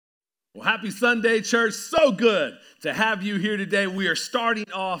Well, happy Sunday, church. So good to have you here today. We are starting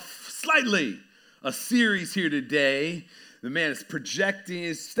off slightly a series here today. The man is projecting,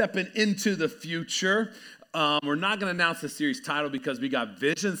 is stepping into the future. We're not going to announce the series title because we got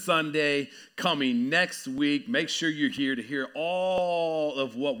Vision Sunday coming next week. Make sure you're here to hear all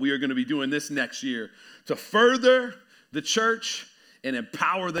of what we are going to be doing this next year to further the church and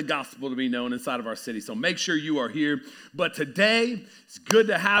empower the gospel to be known inside of our city. So make sure you are here. But today, it's good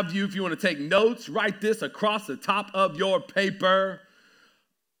to have you. If you want to take notes, write this across the top of your paper.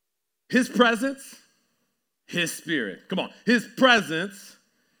 His presence, His Spirit. Come on. His presence,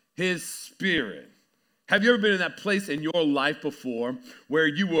 His Spirit. Have you ever been in that place in your life before where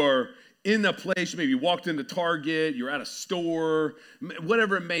you were in a place, maybe you walked into Target, you're at a store,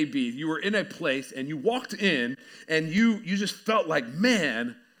 whatever it may be, you were in a place and you walked in and you just felt like,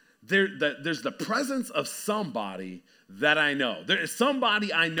 man, there's the presence of somebody that I know. There is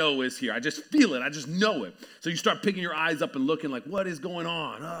somebody I know is here. I just feel it. I just know it. So you start picking your eyes up and looking like, what is going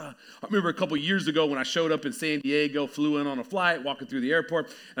on? I remember a couple years ago when I showed up in San Diego, flew in on a flight, walking through the airport,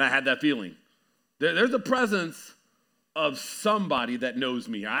 and I had that feeling. There's a presence of somebody that knows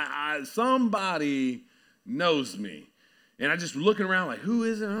me. Somebody knows me. And I just looking around like, who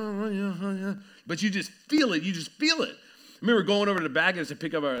is it? But you just feel it. You just feel it. I remember going over to the baggage to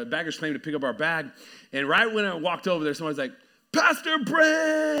pick up our baggage claim to pick up our bag. And right when I walked over there, somebody's like, Pastor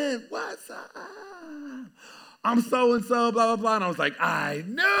Brent, what's up? I'm so-and-so, blah, blah, blah. And I was like, I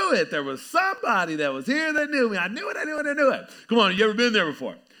knew it. There was somebody that was here that knew me. I knew it. Come on, you ever been there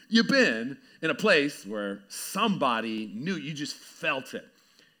before? You've been in a place where somebody knew, you just felt it.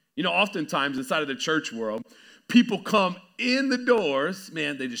 You know, oftentimes inside of the church world, people come in the doors,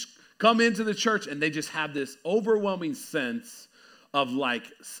 man, they just come into the church and they just have this overwhelming sense of like,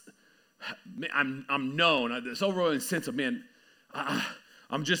 I'm known, this overwhelming sense of, man,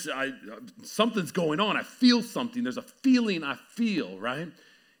 something's going on. I feel something. There's a feeling I feel, right?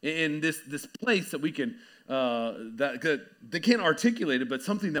 In this place that we can, that they can't articulate it, but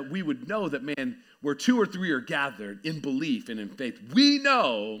something that we would know that, man, where two or three are gathered in belief and in faith, we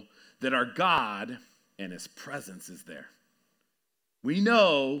know that our God and His presence is there. We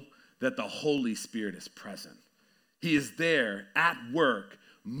know that the Holy Spirit is present. He is there at work,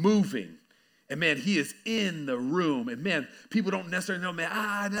 moving. And man, He is in the room. And man, people don't necessarily know,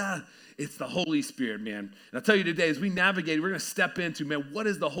 man, it's the Holy Spirit, man. And I'll tell you today, as we navigate, we're going to step into, man, what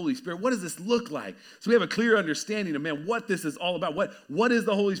is the Holy Spirit? What does this look like? So we have a clear understanding of, man, what this is all about. What is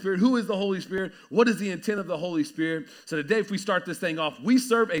the Holy Spirit? Who is the Holy Spirit? What is the intent of the Holy Spirit? So today, if we start this thing off, we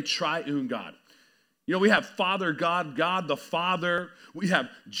serve a triune God. You know, we have Father God, God the Father. We have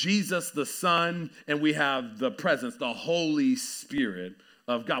Jesus the Son, and we have the presence, the Holy Spirit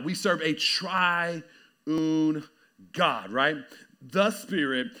of God. We serve a triune God, right? The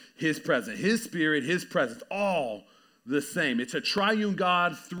Spirit, His presence. His Spirit, His presence, all the same. It's a triune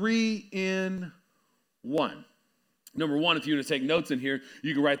God, 3 in 1. Number one, if you want to take notes in here,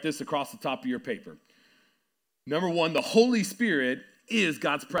 you can write this across the top of your paper. Number one, the Holy Spirit is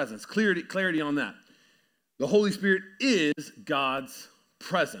God's presence. Clarity on that. The Holy Spirit is God's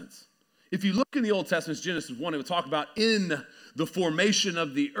presence. If you look in the Old Testament, Genesis 1, it would talk about in the formation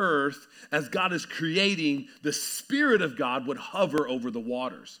of the earth, as God is creating, the Spirit of God would hover over the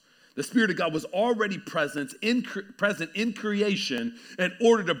waters. The Spirit of God was already present in creation in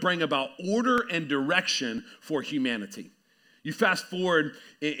order to bring about order and direction for humanity. You fast forward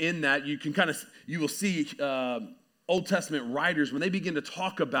in that, you will see Old Testament writers, when they begin to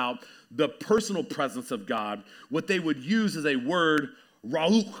talk about the personal presence of God, what they would use is a word,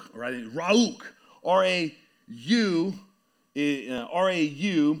 Ra'uk, right? Ra'uk, R-A-U-K,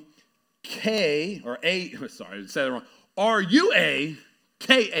 or A, sorry, I said it wrong, R-U-A-K-H,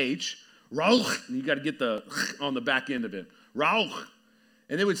 Ra'uk, and you got to get the on the back end of it, Ra'uk.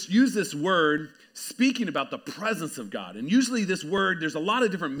 And they would use this word speaking about the presence of God. And usually this word, there's a lot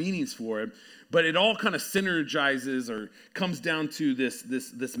of different meanings for it, but it all kind of synergizes or comes down to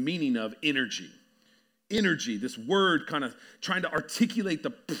this meaning of energy. Energy, this word kind of trying to articulate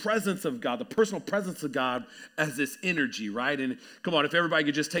the presence of God, the personal presence of God as this energy, right? And come on, if everybody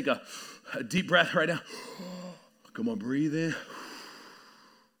could just take a deep breath right now. Come on, breathe in.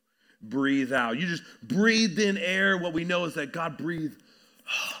 Breathe out. You just breathed in air. What we know is that God breathed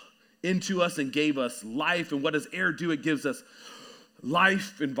into us and gave us life. And what does air do? It gives us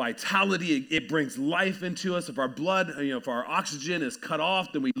life and vitality. It brings life into us. If our blood, if our oxygen is cut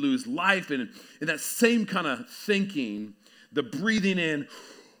off, then we lose life. And in that same kind of thinking, the breathing in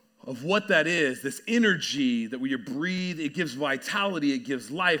of what that is, this energy that when you breathe, it gives vitality, it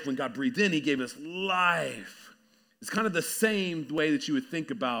gives life. When God breathed in, He gave us life. It's kind of the same way that you would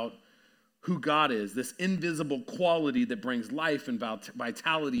think about who God is, this invisible quality that brings life and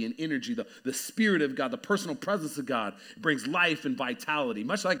vitality and energy, the Spirit of God, the personal presence of God brings life and vitality.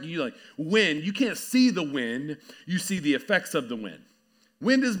 Much like wind, you can't see the wind, you see the effects of the wind.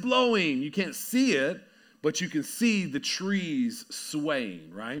 Wind is blowing, you can't see it, but you can see the trees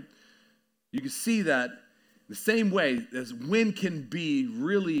swaying, right? You can see that the same way as wind can be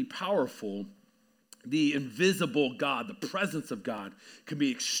really powerful, the invisible God, the presence of God, can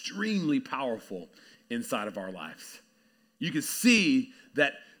be extremely powerful inside of our lives. You can see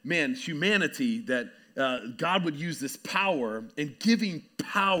that, man, humanity, that God would use this power and giving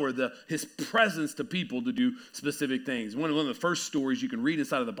power, his presence to people to do specific things. One of the first stories you can read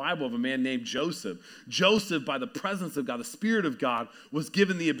inside of the Bible of a man named Joseph. Joseph, by the presence of God, the Spirit of God, was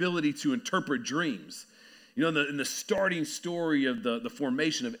given the ability to interpret dreams. You know, in the starting story of the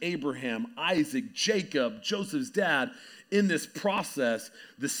formation of Abraham, Isaac, Jacob, Joseph's dad, in this process,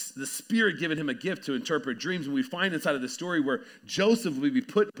 the Spirit given him a gift to interpret dreams. And we find inside of the story where Joseph would be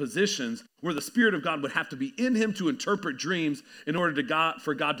put in positions where the Spirit of God would have to be in him to interpret dreams in order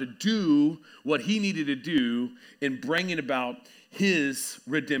for God to do what he needed to do in bringing about his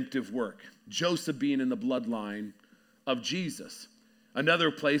redemptive work. Joseph being in the bloodline of Jesus.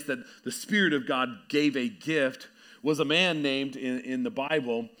 Another place that the Spirit of God gave a gift was a man named in the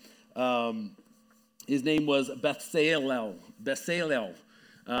Bible. His name was Bezalel.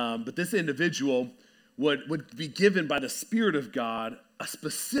 But this individual would be given by the Spirit of God a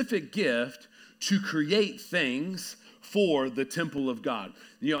specific gift to create things for the temple of God.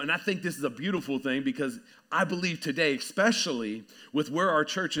 You know, and I think this is a beautiful thing because I believe today, especially with where our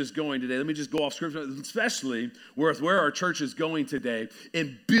church is going today, let me just go off scripture, especially with where our church is going today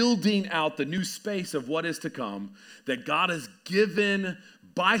in building out the new space of what is to come, that God has given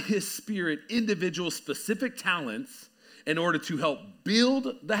by his Spirit individual specific talents in order to help build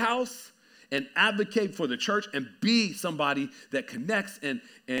the house and advocate for the church and be somebody that connects and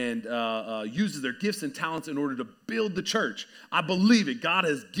uses their gifts and talents in order to build the church. I believe it. God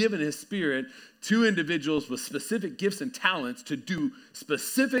has given his Spirit to individuals with specific gifts and talents to do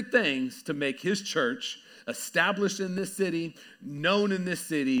specific things to make his church established in this city, known in this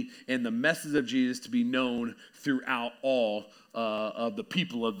city, and the message of Jesus to be known throughout all of the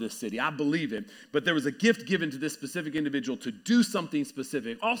people of this city. I believe it. But there was a gift given to this specific individual to do something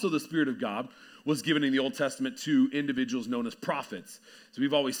specific. Also, the Spirit of God was given in the Old Testament to individuals known as prophets. So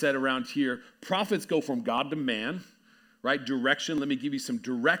we've always said around here, prophets go from God to man, right? Direction. Let me give you some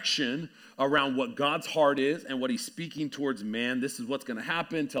direction around what God's heart is and what he's speaking towards man. This is what's going to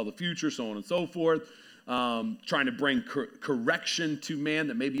happen, tell the future, so on and so forth. Trying to bring correction to man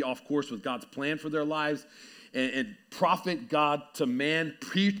that may be off course with God's plan for their lives. And prophet God to man,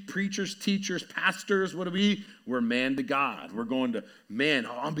 preachers, teachers, pastors, what are we? We're man to God. We're going to man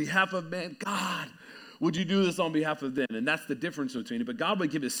on behalf of man. God, would you do this on behalf of them? And that's the difference between it. But God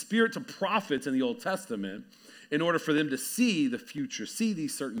would give his Spirit to prophets in the Old Testament in order for them to see the future, see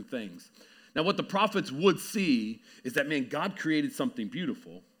these certain things. Now, what the prophets would see is that, man, God created something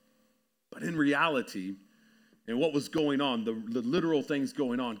beautiful. But in reality, and what was going on, the literal things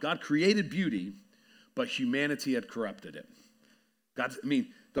going on, God created beauty, but humanity had corrupted it.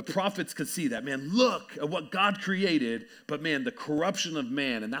 The prophets could see that, man, look at what God created, but man, the corruption of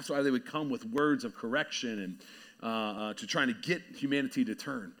man, and that's why they would come with words of correction and to trying to get humanity to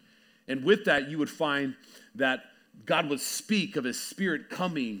turn. And with that, you would find that God would speak of his Spirit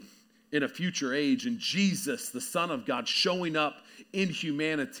coming in a future age, and Jesus, the Son of God, showing up in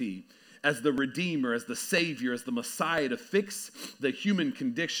humanity as the Redeemer, as the Savior, as the Messiah to fix the human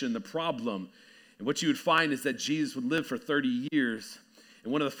condition, the problem. And what you would find is that Jesus would live for 30 years.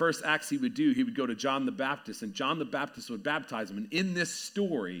 And one of the first acts he would do, he would go to John the Baptist, and John the Baptist would baptize him. And in this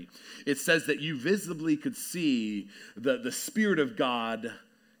story, it says that you visibly could see the Spirit of God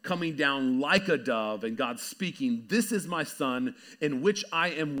coming down like a dove, and God speaking, "This is my Son, in which I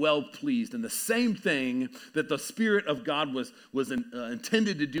am well pleased." And the same thing that the Spirit of God was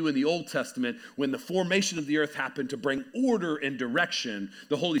intended to do in the Old Testament when the formation of the earth happened to bring order and direction,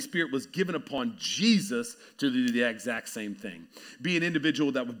 the Holy Spirit was given upon Jesus to do the exact same thing. Be an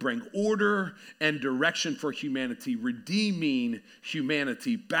individual that would bring order and direction for humanity, redeeming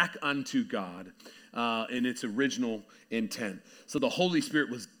humanity back unto God in its original intent. So the Holy Spirit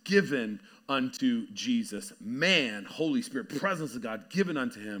was given unto Jesus. Man, Holy Spirit, presence of God given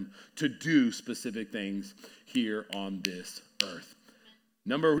unto him to do specific things here on this earth.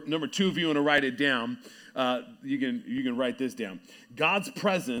 Number two, if you want to write it down, you can write this down. God's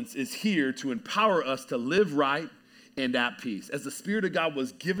presence is here to empower us to live right and at peace. As the Spirit of God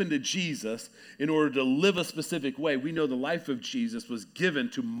was given to Jesus in order to live a specific way, we know the life of Jesus was given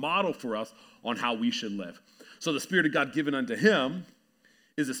to model for us on how we should live. So the Spirit of God given unto him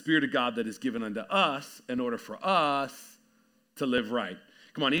is the Spirit of God that is given unto us in order for us to live right.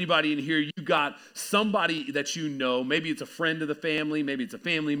 Come on, anybody in here, you got somebody that you know, maybe it's a friend of the family, maybe it's a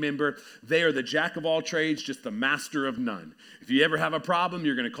family member. They are the jack of all trades, just the master of none. If you ever have a problem,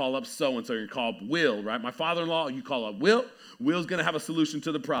 you're going to call up so-and-so. You're going to call up Will, right? My father-in-law, you call up Will. Will's going to have a solution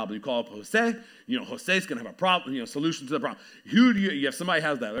to the problem. You call up Jose. Jose's going to have a problem, solution to the problem. You have somebody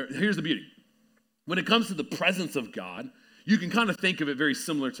has that. Here's the beauty. When it comes to the presence of God, you can kind of think of it very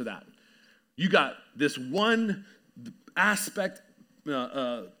similar to that. You got this one aspect,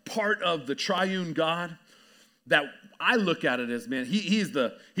 part of the triune God that I look at it as, man, he is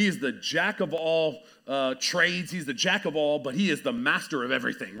the jack of all trades. He's the jack of all, but he is the master of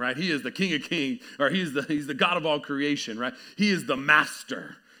everything, right? He is the King of kings, or he's the God of all creation, right? He is the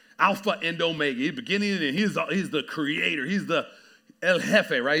master, Alpha and Omega, he's beginning and he's the creator. He's the El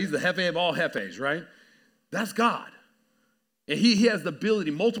Jefe, right? He's the Jefe of all Jefes, right? That's God. And he has the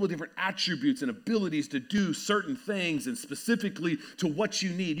ability, multiple different attributes and abilities to do certain things, and specifically to what you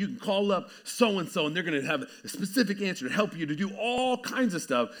need. You can call up so-and-so and they're going to have a specific answer to help you to do all kinds of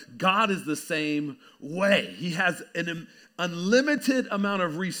stuff. God is the same way. He has an unlimited amount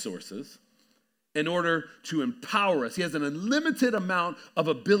of resources in order to empower us. He has an unlimited amount of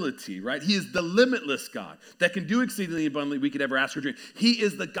ability, right? He is the limitless God that can do exceedingly abundantly we could ever ask or dream. He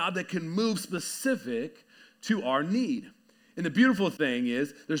is the God that can move specific to our need. And the beautiful thing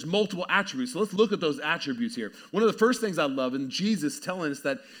is there's multiple attributes. So let's look at those attributes here. One of the first things I love in Jesus telling us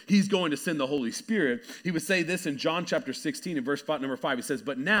that he's going to send the Holy Spirit, he would say this in John chapter 16 and verse number 5. He says,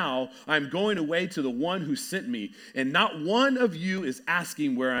 "But now I'm going away to the one who sent me, and not one of you is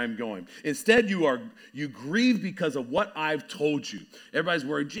asking where I'm going. Instead, you grieve because of what I've told you." Everybody's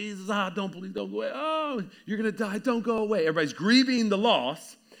worried, Jesus, don't believe, don't go away. Oh, you're going to die, don't go away. Everybody's grieving the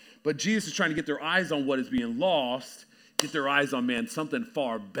loss, but Jesus is trying to get their eyes on what is being lost. Get their eyes on, man, something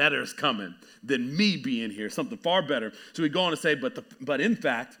far better is coming than me being here, something far better. So we go on to say, but in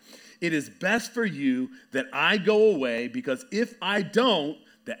fact, it is best for you that I go away, because if I don't,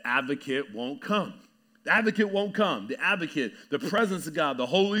 the advocate won't come. The advocate won't come. The advocate, the presence of God, the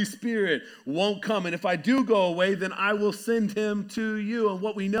Holy Spirit won't come. And if I do go away, then I will send him to you. And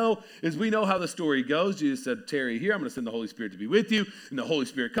what we know is we know how the story goes. Jesus said, "Tarry here. I'm going to send the Holy Spirit to be with you." And the Holy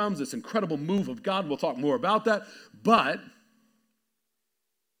Spirit comes, this incredible move of God. We'll talk more about that. But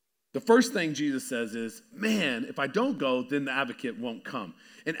the first thing Jesus says is, man, if I don't go, then the advocate won't come.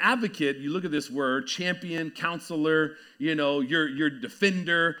 An advocate, you look at this word, champion, counselor, your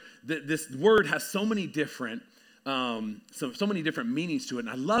defender. This word has so many different so many different meanings to it. And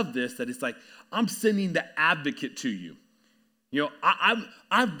I love this, that it's like, I'm sending the advocate to you.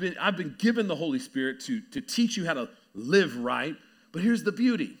 I've been given the Holy Spirit to teach you how to live right. But here's the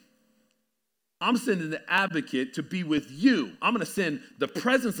beauty. I'm sending the advocate to be with you. I'm going to send the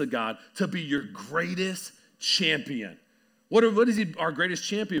presence of God to be your greatest champion. What is he our greatest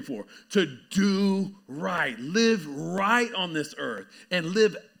champion for? To do right. Live right on this earth and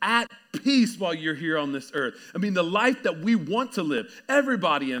live at peace while you're here on this earth. I mean, the life that we want to live.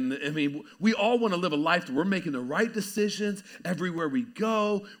 Everybody, we all want to live a life that we're making the right decisions everywhere we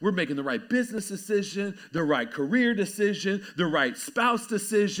go. We're making the right business decision, the right career decision, the right spouse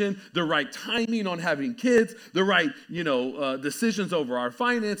decision, the right timing on having kids, the right, decisions over our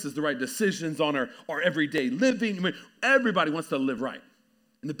finances, the right decisions on our everyday living. I mean, everybody wants to live right.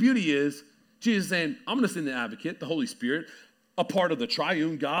 And the beauty is, Jesus is saying, I'm going to send the advocate, the Holy Spirit, a part of the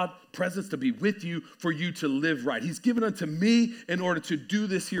triune God presence, to be with you, for you to live right. He's given unto me in order to do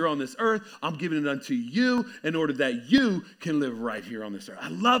this here on this earth. I'm giving it unto you in order that you can live right here on this earth. I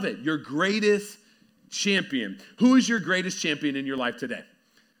love it. Your greatest champion. Who is your greatest champion in your life today?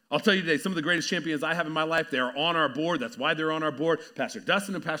 I'll tell you today, some of the greatest champions I have in my life, they are on our board. That's why they're on our board. Pastor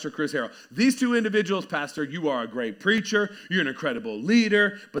Dustin and Pastor Chris Harrell. These two individuals, Pastor, you are a great preacher. You're an incredible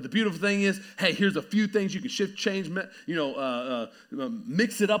leader. But the beautiful thing is, hey, here's a few things you can shift, change,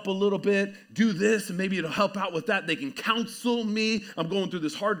 mix it up a little bit. Do this, and maybe it'll help out with that. They can counsel me. I'm going through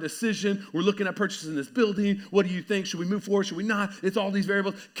this hard decision. We're looking at purchasing this building. What do you think? Should we move forward? Should we not? It's all these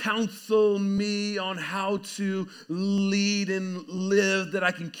variables. Counsel me on how to lead and live, that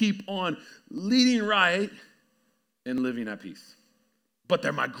I can keep on leading right and living at peace. But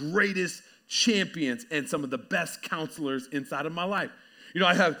they're my greatest champions and some of the best counselors inside of my life.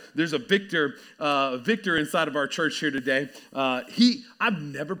 There's a Victor inside of our church here today. I've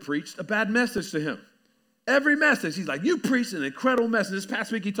never preached a bad message to him. Every message, he's like, you preached an incredible message. This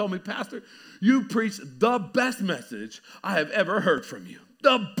past week he told me, Pastor, you preached the best message I have ever heard from you.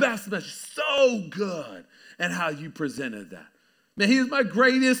 The best message, so good. And how you presented that. Man, he is my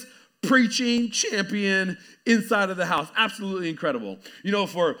greatest preaching champion inside of the house. Absolutely incredible. You know,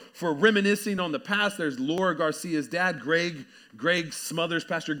 for reminiscing on the past, there's Laura Garcia's dad, Greg Smothers,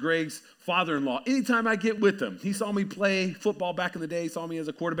 Pastor Greg's father-in-law. Anytime I get with him, he saw me play football back in the day, saw me as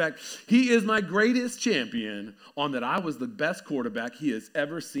a quarterback. He is my greatest champion on that I was the best quarterback he has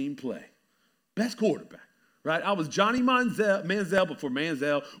ever seen play. Best quarterback, right? I was Johnny Manziel before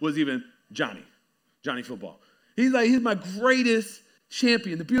Manziel was even Johnny football. He's my greatest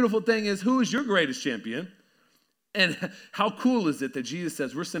champion. The beautiful thing is, who is your greatest champion? And how cool is it that Jesus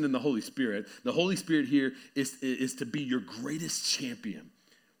says we're sending the Holy Spirit. The Holy Spirit here is to be your greatest champion.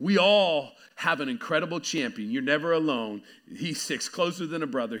 We all have an incredible champion. You're never alone. He sticks closer than a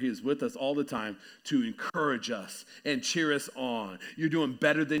brother. He is with us all the time to encourage us and cheer us on. You're doing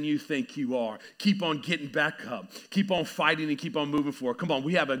better than you think you are. Keep on getting back up. Keep on fighting and keep on moving forward. Come on,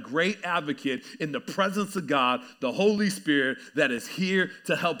 we have a great advocate in the presence of God, the Holy Spirit, that is here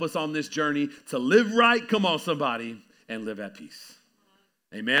to help us on this journey to live right. Come on, somebody, and live at peace.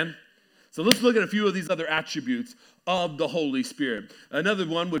 Amen. So let's look at a few of these other attributes of the Holy Spirit. Another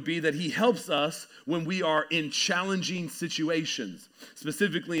one would be that he helps us when we are in challenging situations.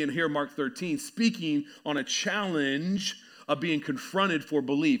 Specifically in here, Mark 13, speaking on a challenge of being confronted for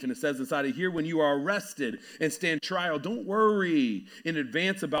belief. And it says inside of here, when you are arrested and stand trial, don't worry in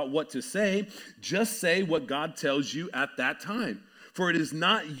advance about what to say. Just say what God tells you at that time. For it is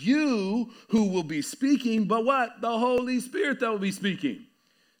not you who will be speaking, but what? The Holy Spirit that will be speaking.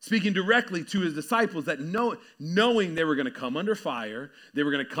 Speaking directly to his disciples, that knowing they were going to come under fire, they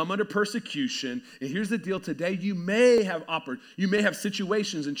were going to come under persecution. And here's the deal today, you may have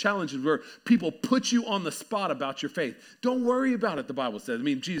situations and challenges where people put you on the spot about your faith. Don't worry about it, the Bible says. I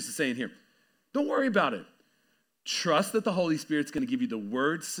mean, Jesus is saying here, don't worry about it. Trust that the Holy Spirit's going to give you the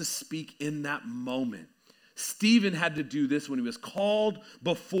words to speak in that moment. Stephen had to do this when he was called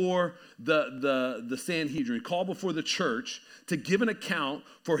before the Sanhedrin, called before the church to give an account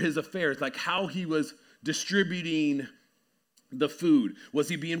for his affairs, like how he was distributing the food. Was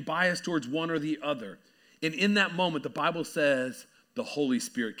he being biased towards one or the other? And in that moment, the Bible says the Holy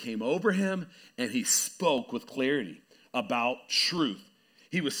Spirit came over him and he spoke with clarity about truth.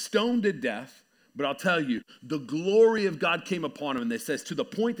 He was stoned to death, but I'll tell you, the glory of God came upon him, and it says to the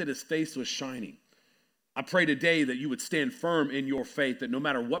point that his face was shining. I pray today that you would stand firm in your faith, that no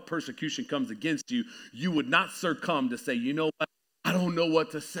matter what persecution comes against you, you would not succumb to say, you know what, I don't know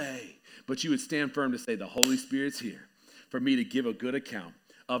what to say. But you would stand firm to say, the Holy Spirit's here for me to give a good account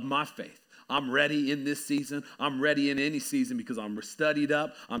of my faith. I'm ready in this season. I'm ready in any season because I'm studied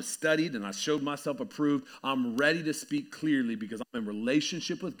up. I'm studied and I showed myself approved. I'm ready to speak clearly because I'm in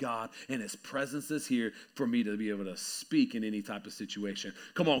relationship with God and his presence is here for me to be able to speak in any type of situation.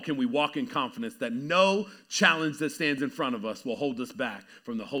 Come on, can we walk in confidence that no challenge that stands in front of us will hold us back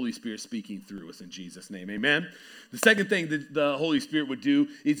from the Holy Spirit speaking through us in Jesus' name, amen? The second thing that the Holy Spirit would do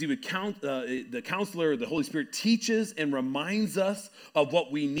is he would the counselor, the Holy Spirit teaches and reminds us of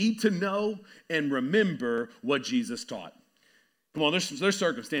what we need to know and remember what Jesus taught. Come on, there's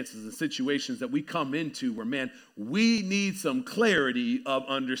circumstances and situations that we come into where, man, we need some clarity of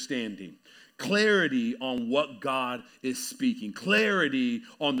understanding. Clarity on what God is speaking. Clarity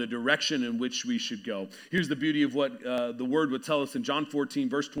on the direction in which we should go. Here's the beauty of what the word would tell us in John 14,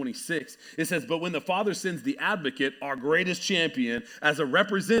 verse 26. It says, but when the Father sends the advocate, our greatest champion, as a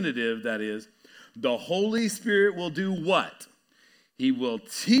representative, that is, the Holy Spirit will do what? He will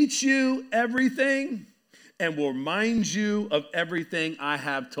teach you everything and will remind you of everything I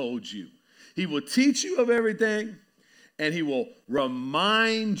have told you. He will teach you of everything and he will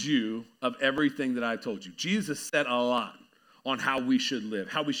remind you of everything that I've told you. Jesus said a lot on how we should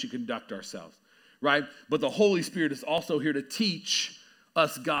live, how we should conduct ourselves, right? But the Holy Spirit is also here to teach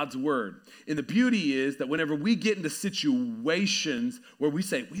us God's word. And the beauty is that whenever we get into situations where we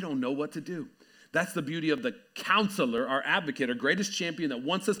say, we don't know what to do, that's the beauty of the counselor, our advocate, our greatest champion that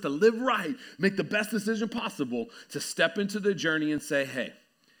wants us to live right, make the best decision possible, to step into the journey and say, hey,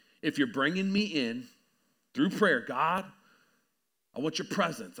 if you're bringing me in through prayer, God, I want your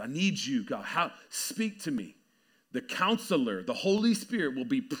presence. I need you, God. Speak to me. The counselor, the Holy Spirit, will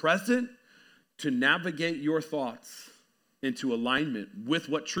be present to navigate your thoughts into alignment with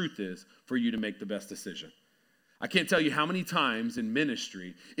what truth is for you to make the best decision. I can't tell you how many times in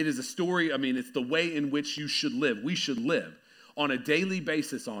ministry, it is a story, it's the way in which you should live. We should live on a daily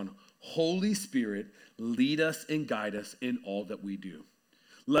basis on Holy Spirit, lead us and guide us in all that we do.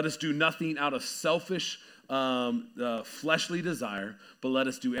 Let us do nothing out of selfish fleshly desire, but let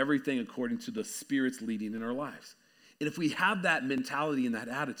us do everything according to the Spirit's leading in our lives. And if we have that mentality and that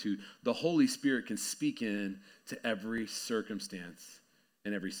attitude, the Holy Spirit can speak in to every circumstance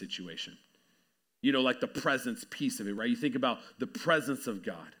and every situation. You know, like the presence piece of it, right? You think about the presence of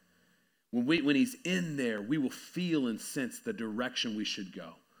God. When he's in there, we will feel and sense the direction we should go.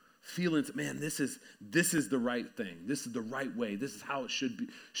 Feeling, man, this is the right thing. This is the right way. This is how it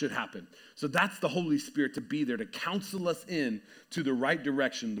should happen. So that's the Holy Spirit, to be there to counsel us in to the right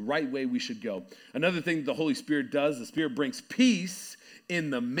direction, the right way we should go. Another thing the Holy Spirit does, the Spirit brings peace in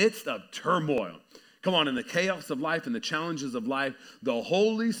the midst of turmoil. Come on, in the chaos of life and the challenges of life, the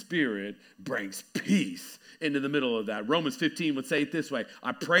Holy Spirit brings peace into the middle of that. Romans 15 would say it this way: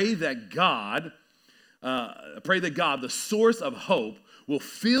 I pray that God, the source of hope, will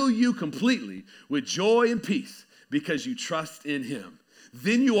fill you completely with joy and peace because you trust in him.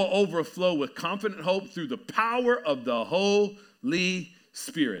 Then you will overflow with confident hope through the power of the Holy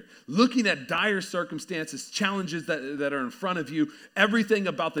Spirit. Looking at dire circumstances, challenges that are in front of you, everything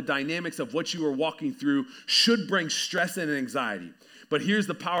about the dynamics of what you are walking through should bring stress and anxiety. But here's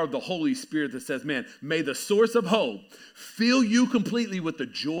the power of the Holy Spirit that says, man, may the source of hope fill you completely with the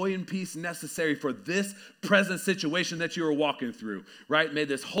joy and peace necessary for this present situation that you are walking through, right? May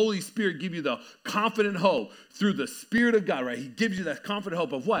this Holy Spirit give you the confident hope through the Spirit of God, right? He gives you that confident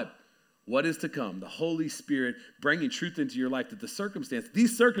hope of what? What is to come. The Holy Spirit bringing truth into your life, that these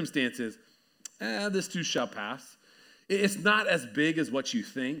circumstances, this too shall pass. It's not as big as what you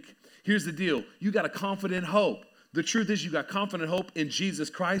think. Here's the deal. You got a confident hope. The truth is, you got confident hope in Jesus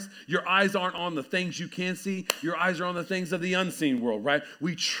Christ. Your eyes aren't on the things you can see. Your eyes are on the things of the unseen world, right?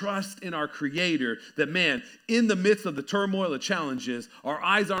 We trust in our Creator that, man, in the midst of the turmoil, the challenges, our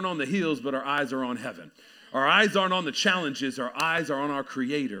eyes aren't on the hills, but our eyes are on heaven. Our eyes aren't on the challenges, our eyes are on our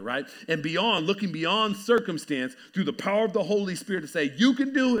Creator, right? And looking beyond circumstance through the power of the Holy Spirit to say, you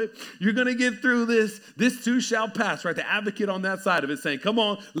can do it. You're going to get through this. This too shall pass, right? The advocate on that side of it saying, come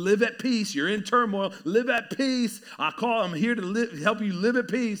on, live at peace. You're in turmoil. Live at peace. I'm here to help you live at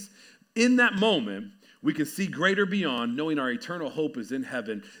peace. In that moment, we can see greater beyond, knowing our eternal hope is in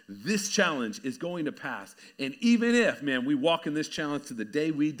heaven. This challenge is going to pass. And even if, man, we walk in this challenge to the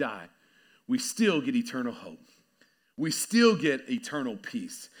day we die, we still get eternal hope. We still get eternal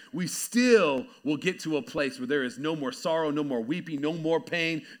peace. We still will get to a place where there is no more sorrow, no more weeping, no more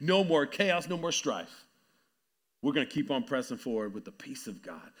pain, no more chaos, no more strife. We're going to keep on pressing forward with the peace of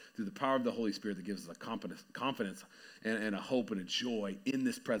God through the power of the Holy Spirit that gives us a confidence and a hope and a joy in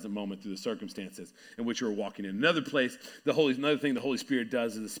this present moment through the circumstances in which we're walking in. Another thing the Holy Spirit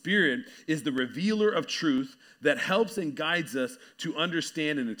does is the Spirit is the revealer of truth that helps and guides us to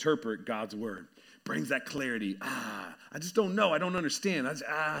understand and interpret God's word. Brings that clarity. I just don't know. I don't understand.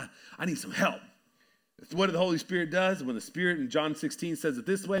 I need some help. That's what the Holy Spirit does. When the Spirit, in John 16 says it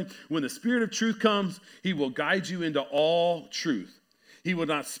this way, when the Spirit of truth comes, he will guide you into all truth. He will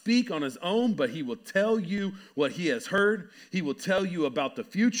not speak on his own, but he will tell you what he has heard. He will tell you about the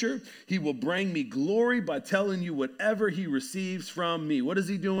future. He will bring me glory by telling you whatever he receives from me. What is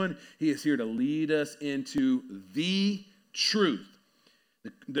he doing? He is here to lead us into the truth.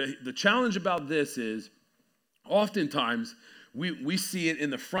 The challenge about this is oftentimes we see it in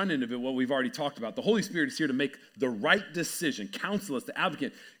the front end of it, what we've already talked about. The Holy Spirit is here to make the right decision, counsel us, the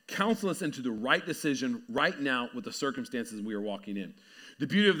advocate, counsel us into the right decision right now with the circumstances we are walking in. The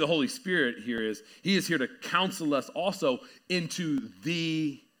beauty of the Holy Spirit here is he is here to counsel us also into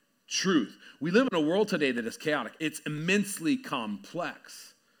the truth. We live in a world today that is chaotic. It's immensely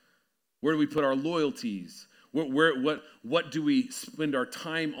complex. Where do we put our loyalties? What do we spend our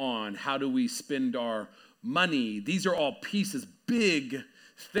time on? How do we spend our money? These are all pieces, big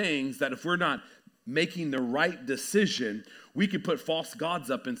things that if we're not making the right decision, we can put false gods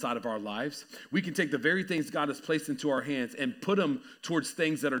up inside of our lives. We can take the very things God has placed into our hands and put them towards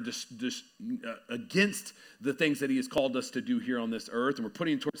things that are just against the things that he has called us to do here on this earth. And we're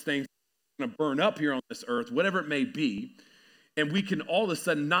putting towards things that are going to burn up here on this earth, whatever it may be. And we can all of a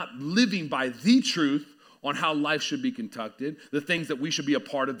sudden not living by the truth on how life should be conducted, the things that we should be a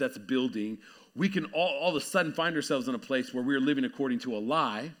part of that's building. We can all of a sudden find ourselves in a place where we're living according to a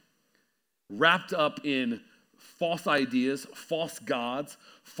lie, wrapped up in false ideas, false gods,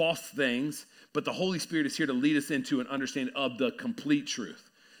 false things, but the Holy Spirit is here to lead us into an understanding of the complete truth.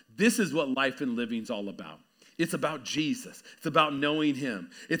 This is what life and living is all about. It's about Jesus. It's about knowing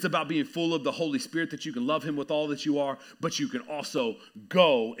him. It's about being full of the Holy Spirit, that you can love him with all that you are, but you can also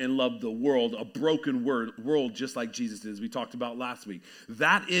go and love the world, a broken world just like Jesus did, as we talked about last week.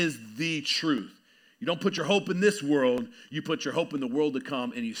 That is the truth. You don't put your hope in this world. You put your hope in the world to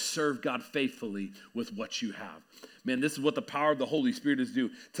come, and you serve God faithfully with what you have. Man, this is what the power of the Holy Spirit is do,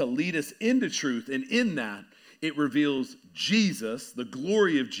 to lead us into truth. And in that, it reveals Jesus, the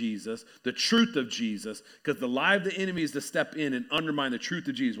glory of Jesus, the truth of Jesus, because the lie of the enemy is to step in and undermine the truth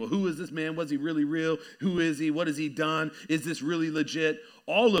of Jesus. Well, who is this man? Was he really real? Who is he? What has he done? Is this really legit?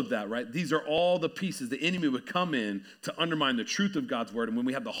 All of that, right? These are all the pieces the enemy would come in to undermine the truth of God's word. And when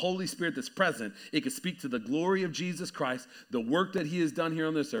we have the Holy Spirit that's present, it can speak to the glory of Jesus Christ, the work that he has done here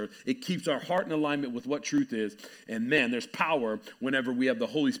on this earth. It keeps our heart in alignment with what truth is. And man, there's power whenever we have the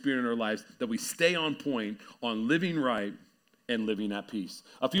Holy Spirit in our lives, that we stay on point on living right and living at peace.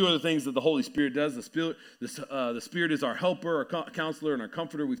 A few other things that the Holy Spirit does. The Spirit is our helper, our counselor, and our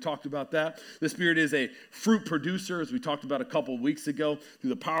comforter. We've talked about that. The Spirit is a fruit producer, as we talked about a couple of weeks ago.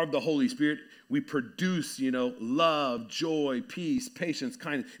 Through the power of the Holy Spirit, we produce, love, joy, peace, patience,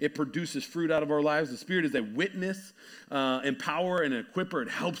 kindness. It produces fruit out of our lives. The Spirit is a witness, empower, and an equiper. It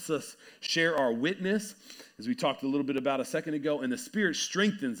helps us share our witness, as we talked a little bit about a second ago. And the Spirit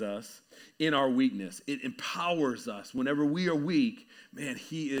strengthens us in our weakness. It empowers us. Whenever we are weak, man,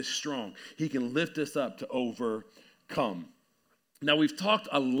 he is strong. He can lift us up to overcome. Now, we've talked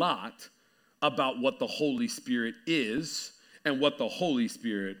a lot about what the Holy Spirit is and what the Holy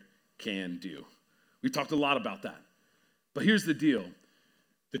Spirit can do. We've talked a lot about that. But here's the deal.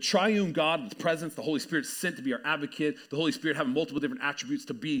 The triune God, the presence, the Holy Spirit sent to be our advocate, the Holy Spirit having multiple different attributes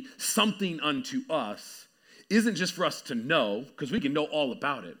to be something unto us, isn't just for us to know, because we can know all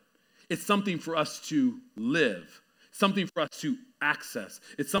about it. It's something for us to live, something for us to access.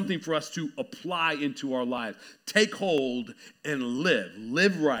 It's something for us to apply into our lives. Take hold and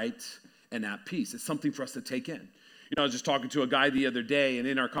live right and at peace. It's something for us to take in. I was just talking to a guy the other day, and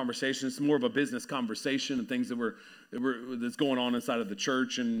in our conversation, it's more of a business conversation and things that's going on inside of the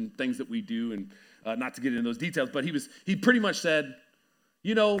church and things that we do, and not to get into those details, but he pretty much said,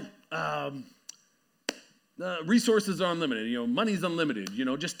 resources are unlimited. Money's unlimited.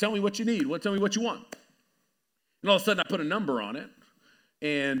 Just tell me what you need. Tell me what you want. And all of a sudden, I put a number on it,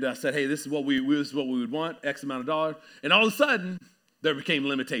 and I said, "Hey, this is what we would want. X amount of dollars." And all of a sudden, there became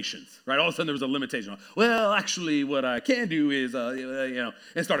limitations. Right? All of a sudden, there was a limitation. Well, actually, what I can do is,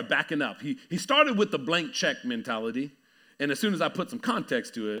 and started backing up. He started with the blank check mentality, and as soon as I put some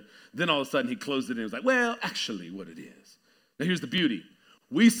context to it, then all of a sudden he closed it and was like, "Well, actually, what it is." Now, here's the beauty: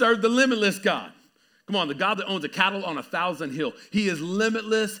 we serve the limitless God. Come on, the God that owns a cattle on 1,000 hill. He is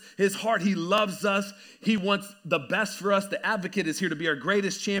limitless. His heart, he loves us. He wants the best for us. The advocate is here to be our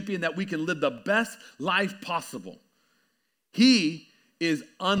greatest champion, that we can live the best life possible. He is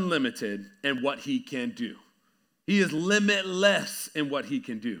unlimited in what he can do. He is limitless in what he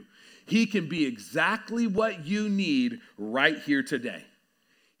can do. He can be exactly what you need right here today.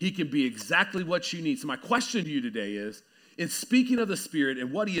 He can be exactly what you need. So my question to you today is, in speaking of the Spirit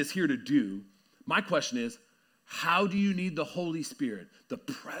and what he is here to do, my question is, how do you need the Holy Spirit, the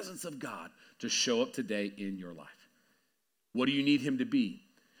presence of God, to show up today in your life? What do you need him to be?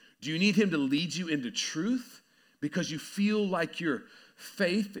 Do you need him to lead you into truth because you feel like your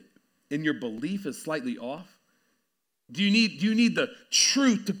faith and your belief is slightly off? Do you need the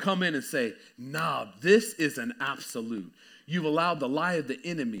truth to come in and say, "Nah, this is an absolute"? You've allowed the lie of the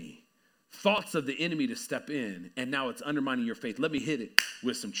enemy, thoughts of the enemy to step in, and now it's undermining your faith. Let me hit it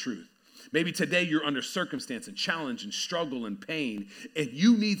with some truth. Maybe today you're under circumstance and challenge and struggle and pain, and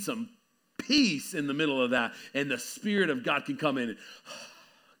you need some peace in the middle of that, and the Spirit of God can come in and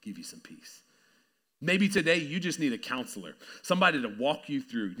give you some peace. Maybe today you just need a counselor, somebody to walk you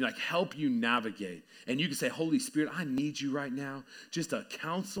through, help you navigate. And you can say, "Holy Spirit, I need you right now just to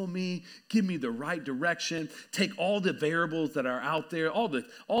counsel me, give me the right direction, take all the variables that are out there, all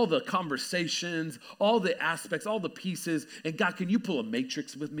the conversations, all the aspects, all the pieces. And God, can you pull a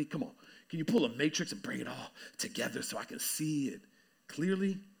matrix with me? Come on. Can you pull a matrix and bring it all together so I can see it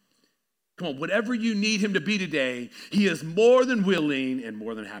clearly?" Come on, whatever you need him to be today, he is more than willing and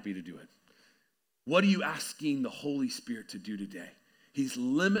more than happy to do it. What are you asking the Holy Spirit to do today? He's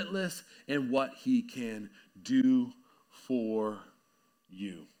limitless in what he can do for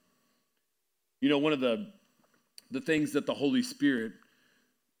you. One of the things that the Holy Spirit,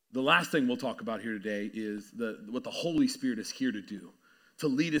 the last thing we'll talk about here today is what the Holy Spirit is here to do, to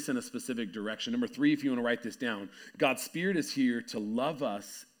lead us in a specific direction. Number 3, if you want to write this down, God's Spirit is here to love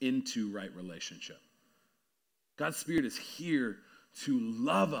us into right relationship. God's Spirit is here to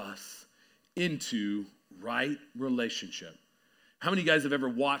love us into right relationship. How many of you guys have ever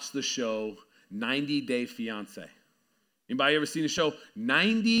watched the show 90 Day Fiancé? Anybody ever seen the show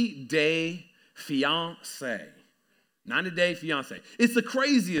 90 Day Fiancé? 90 Day Fiancé. It's the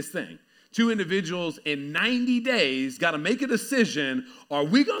craziest thing. Two individuals in 90 days got to make a decision. Are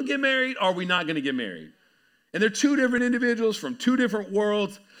we going to get married or are we not going to get married? And they're two different individuals from two different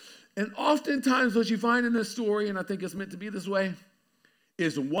worlds. And oftentimes what you find in this story, and I think it's meant to be this way,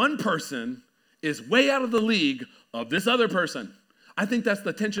 is one person is way out of the league of this other person. I think that's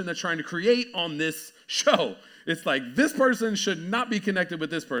the tension they're trying to create on this show. It's like this person should not be connected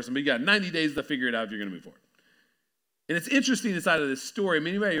with this person, but you got 90 days to figure it out if you're going to move forward. And it's interesting inside of this story. I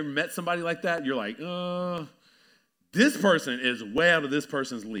mean, anybody ever met somebody like that? You're like, this person is way out of this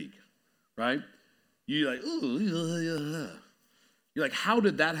person's league, right? You're like, ooh, you're like, how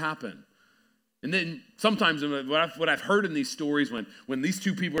did that happen? And then sometimes what I've heard in these stories when these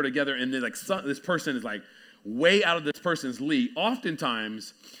two people are together and they're like, this person is like way out of this person's league,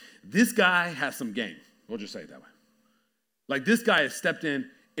 oftentimes this guy has some game. We'll just say it that way. Like this guy has stepped in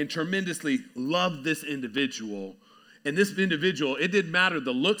and tremendously loved this individual. And this individual, it didn't matter.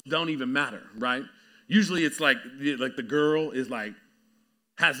 The looks don't even matter, right? Usually it's like the girl is like,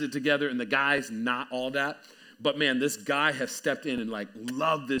 has it together and the guy's not all that. But man, this guy has stepped in and like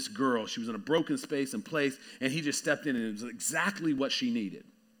loved this girl. She was in a broken space and place, and he just stepped in and it was exactly what she needed.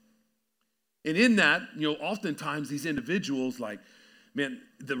 And in that, oftentimes these individuals like, man,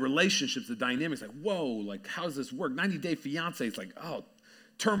 the relationships, the dynamics, like, whoa, like how does this work? 90-day fiance, it's like, oh,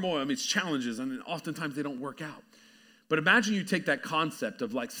 turmoil, I mean, it's challenges, and oftentimes they don't work out. But imagine you take that concept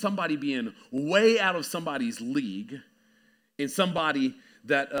of like somebody being way out of somebody's league and somebody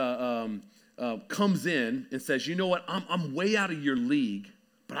that comes in and says, you know what, I'm way out of your league,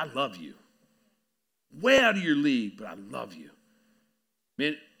 but I love you. Way out of your league, but I love you.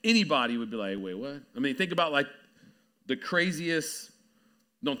 Man, anybody would be like, wait, what? I mean, think about like the craziest,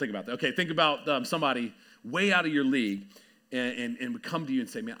 don't think about that. Okay, think about somebody way out of your league and would come to you and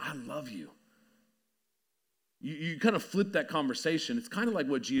say, man, I love you. You kind of flip that conversation. It's kind of like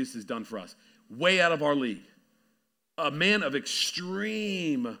what Jesus has done for us. Way out of our league. A man of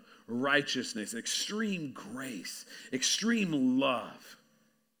extreme righteousness, extreme grace, extreme love.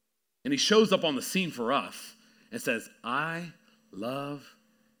 And he shows up on the scene for us and says, I love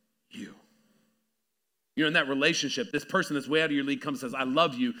you. In that relationship, this person that's way out of your league comes and says, I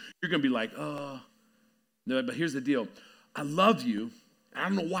love you. You're going to be like, oh. No, but here's the deal. I love you. I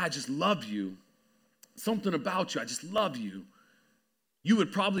don't know why, I just love you. Something about you, I just love you. You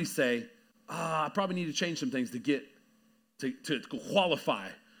would probably say, I probably need to change some things to get to qualify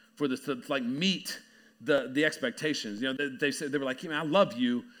for this, to like meet the expectations. They said, they were like, man, I love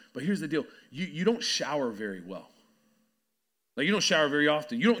you, but here's the deal. You don't shower very well. Like you don't shower very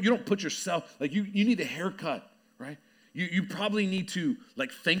often. You don't put yourself, like you need a haircut, right? You probably need to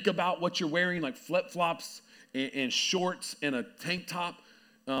like think about what you're wearing, like flip-flops and shorts and a tank top.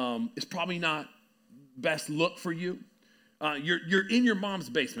 It's probably not best look for you. You're in your mom's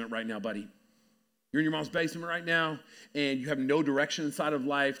basement right now, buddy. You're in your mom's basement right now, and you have no direction inside of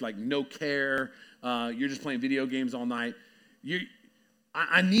life, like no care. You're just playing video games all night.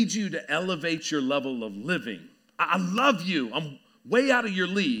 I need you to elevate your level of living. I love you. I'm way out of your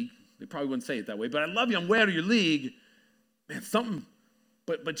league. They probably wouldn't say it that way, but I love you. I'm way out of your league. Man, something,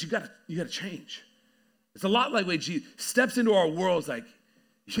 but you gotta change. It's a lot like the way Jesus steps into our world. It's like,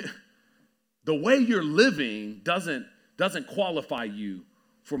 the way you're living doesn't qualify you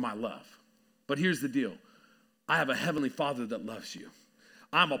for my love. But here's the deal. I have a heavenly Father that loves you.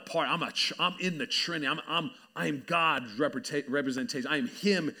 I'm in the Trinity. I am God's representation. I am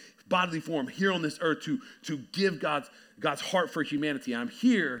Him, bodily form, here on this earth to give God's heart for humanity. I'm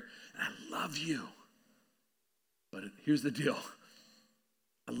here, and I love you. But here's the deal.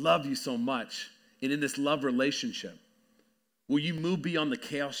 I love you so much, and in this love relationship, will you move beyond the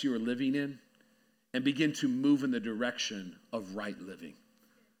chaos you are living in and begin to move in the direction of right living?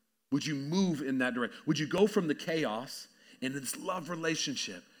 Would you move in that direction? Would you go from the chaos and this love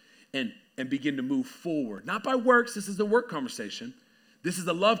relationship and begin to move forward? Not by works. This is the work conversation. This is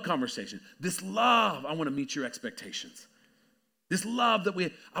the love conversation. This love, I want to meet your expectations. This love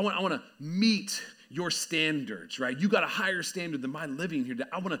that I want to meet your standards, right? You got a higher standard than my living here.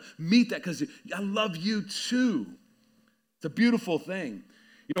 I want to meet that because I love you too. It's a beautiful thing.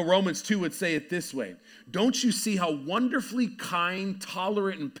 Romans 2 would say it this way. Don't you see how wonderfully kind,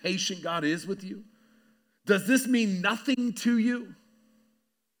 tolerant, and patient God is with you? Does this mean nothing to you?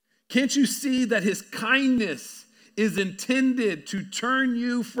 Can't you see that His kindness is intended to turn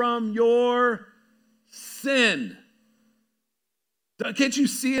you from your sin? Can't you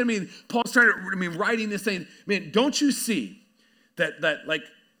see it? I mean, Paul's writing this saying, man, don't you see that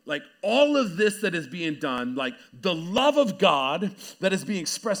like all of this that is being done, like the love of God that is being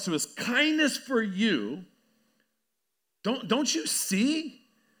expressed to His kindness for you, don't you see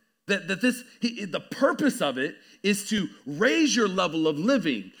The purpose of it is to raise your level of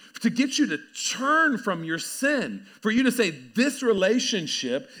living, to get you to turn from your sin, for you to say, this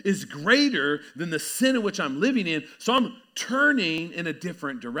relationship is greater than the sin in which I'm living in, so I'm turning in a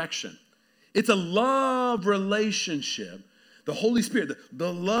different direction. It's a love relationship. The Holy Spirit,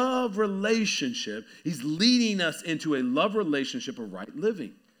 the love relationship, he's leading us into a love relationship of right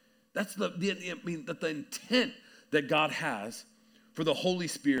living. That's the intent that God has for the Holy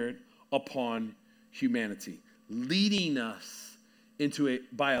Spirit upon humanity, leading us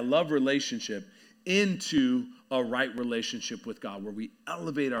by a love relationship into a right relationship with God, where we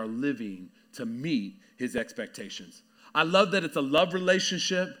elevate our living to meet his expectations. I love that it's a love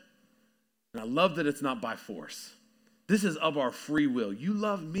relationship, and I love that it's not by force. This is of our free will. You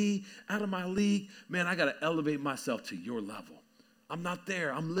love me out of my league, man, I got to elevate myself to your level. I'm not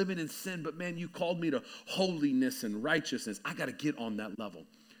there. I'm living in sin, but man, you called me to holiness and righteousness. I got to get on that level.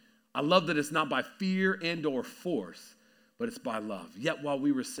 I love that it's not by fear and or force, but it's by love. Yet while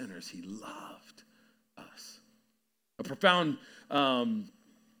we were sinners, he loved us. A profound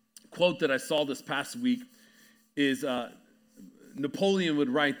quote that I saw this past week is Napoleon would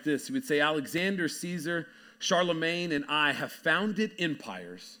write this. He would say, Alexander, Caesar, Charlemagne, and I have founded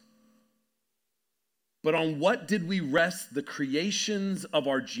empires. But on what did we rest the creations of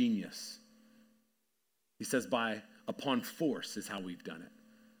our genius? He says, upon force is how we've done it.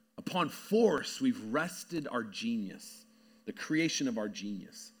 Upon force, we've rested our genius, the creation of our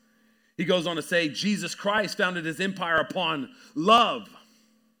genius. He goes on to say, Jesus Christ founded his empire upon love.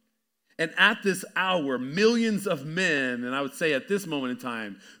 And at this hour, millions of men, and I would say at this moment in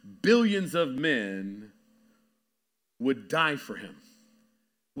time, billions of men would die for him.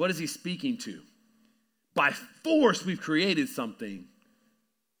 What is he speaking to? By force, we've created something,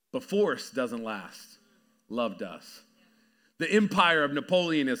 but force doesn't last. Love does. The empire of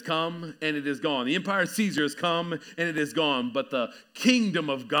Napoleon has come and it is gone. The empire of Caesar has come and it is gone. But the kingdom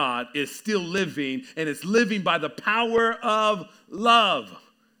of God is still living, and it's living by the power of love.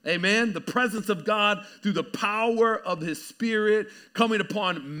 Amen. The presence of God through the power of his Spirit coming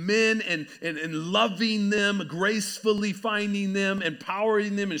upon men and loving them, gracefully finding them,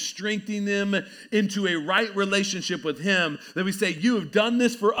 empowering them and strengthening them into a right relationship with him. That we say, you have done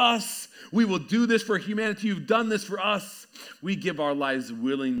this for us. We will do this for humanity. You've done this for us. We give our lives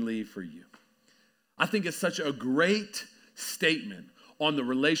willingly for you. I think it's such a great statement on the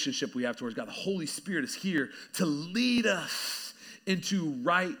relationship we have towards God. The Holy Spirit is here to lead us into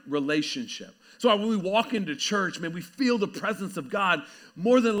right relationship. So when we walk into church, man, we feel the presence of God.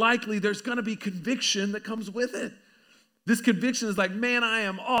 More than likely, there's going to be conviction that comes with it. This conviction is like, man, I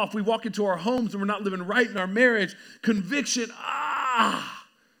am off. We walk into our homes and we're not living right in our marriage. Conviction,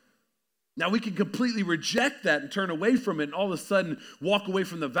 Now we can completely reject that and turn away from it and all of a sudden walk away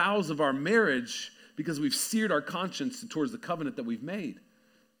from the vows of our marriage because we've seared our conscience towards the covenant that we've made.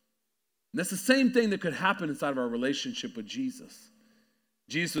 And that's the same thing that could happen inside of our relationship with Jesus.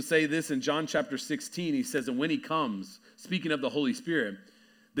 Jesus would say this in John chapter 16. He says, and when he comes, speaking of the Holy Spirit,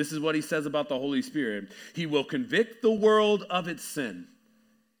 this is what he says about the Holy Spirit. He will convict the world of its sin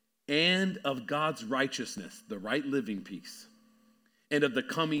and of God's righteousness, the right living piece, and of the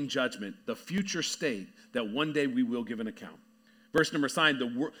coming judgment, the future state that one day we will give an account. Verse number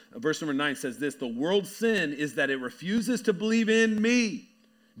 9 says this, the world's sin is that it refuses to believe in me,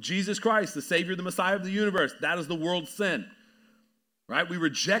 Jesus Christ, the Savior, the Messiah of the universe. That is the world's sin, right? We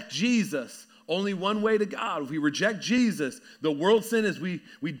reject Jesus. Only one way to God. If we reject Jesus, the world's sin is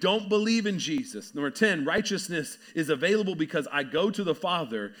we don't believe in Jesus. Number 10, righteousness is available because I go to the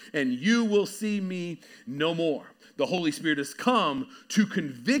Father and you will see me no more. The Holy Spirit has come to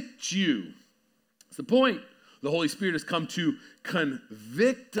convict you. That's the point. The Holy Spirit has come to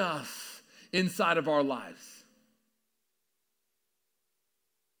convict us inside of our lives.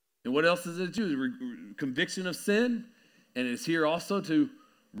 And what else does it do? Conviction of sin. And it's here also to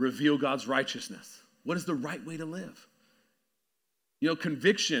reveal God's righteousness. What is the right way to live? You know,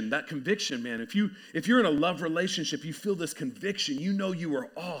 conviction, that conviction, man, if you're in a love relationship, you feel this conviction, you know you are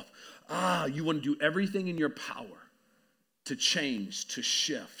off. You want to do everything in your power to change, to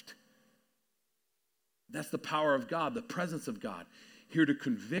shift. That's the power of God, the presence of God, here to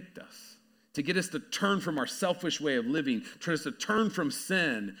convict us, to get us to turn from our selfish way of living, try us to turn from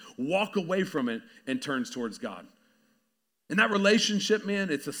sin, walk away from it, and turns towards God. In that relationship,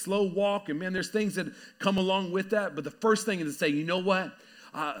 man, it's a slow walk, and man, there's things that come along with that, but the first thing is to say, you know what?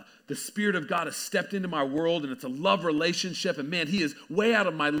 the Spirit of God has stepped into my world, and it's a love relationship. And man, he is way out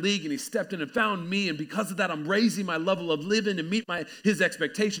of my league, and he stepped in and found me. And because of that, I'm raising my level of living to meet his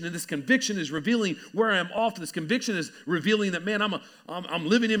expectation. And this conviction is revealing where I'm off. This conviction is revealing that, man, I'm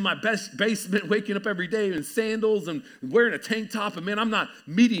living in my best basement, waking up every day in sandals and wearing a tank top. And man, I'm not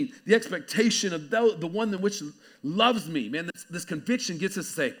meeting the expectation of the one that which loves me. Man, this conviction gets us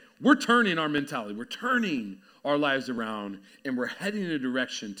to say, we're turning our mentality. We're turning our lives around, and we're heading in a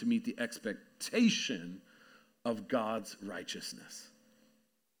direction to meet the expectation of God's righteousness.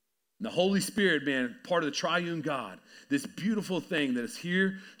 And the Holy Spirit, man, part of the triune God, this beautiful thing that is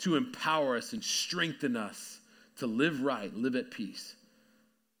here to empower us and strengthen us to live right, live at peace,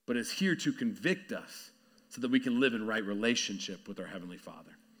 but is here to convict us so that we can live in right relationship with our Heavenly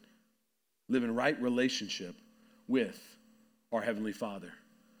Father. Live in right relationship with our Heavenly Father.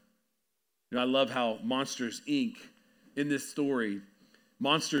 You know, I love how Monsters, Inc., in this story,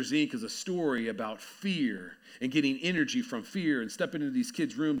 Monsters, Inc. is a story about fear and getting energy from fear and stepping into these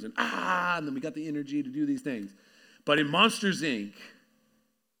kids' rooms and then we got the energy to do these things. But in Monsters, Inc.,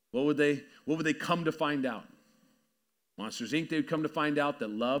 what would they come to find out? Monsters, Inc., they would come to find out that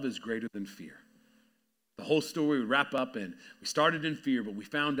love is greater than fear. The whole story would wrap up and we started in fear, but we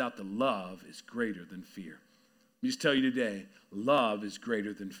found out that love is greater than fear. Let me just tell you today, love is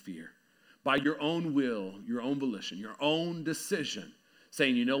greater than fear. By your own will, your own volition, your own decision,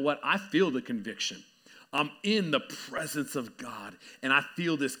 saying, you know what, I feel the conviction. I'm in the presence of God, and I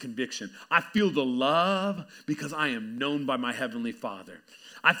feel this conviction. I feel the love because I am known by my Heavenly Father.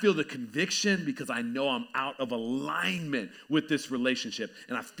 I feel the conviction because I know I'm out of alignment with this relationship,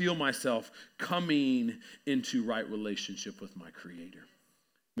 and I feel myself coming into right relationship with my Creator.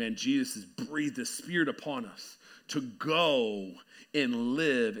 Man, Jesus has breathed the Spirit upon us to go and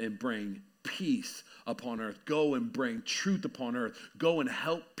live and bring peace upon earth. Go and bring truth upon earth. Go and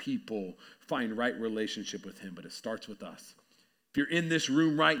help people find right relationship with him. But it starts with us. If you're in this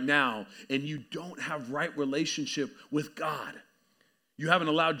room right now and you don't have right relationship with God, you haven't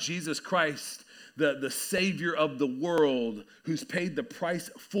allowed Jesus Christ, the Savior of the world, who's paid the price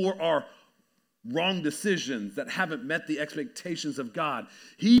for our wrong decisions that haven't met the expectations of God.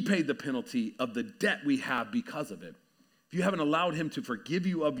 He paid the penalty of the debt we have because of it. If you haven't allowed him to forgive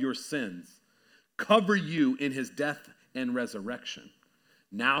you of your sins, cover you in his death and resurrection,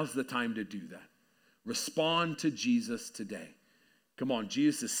 now's the time to do that. Respond to Jesus today. Come on,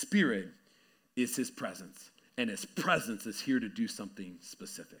 Jesus' Spirit is his presence, and his presence is here to do something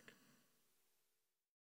specific.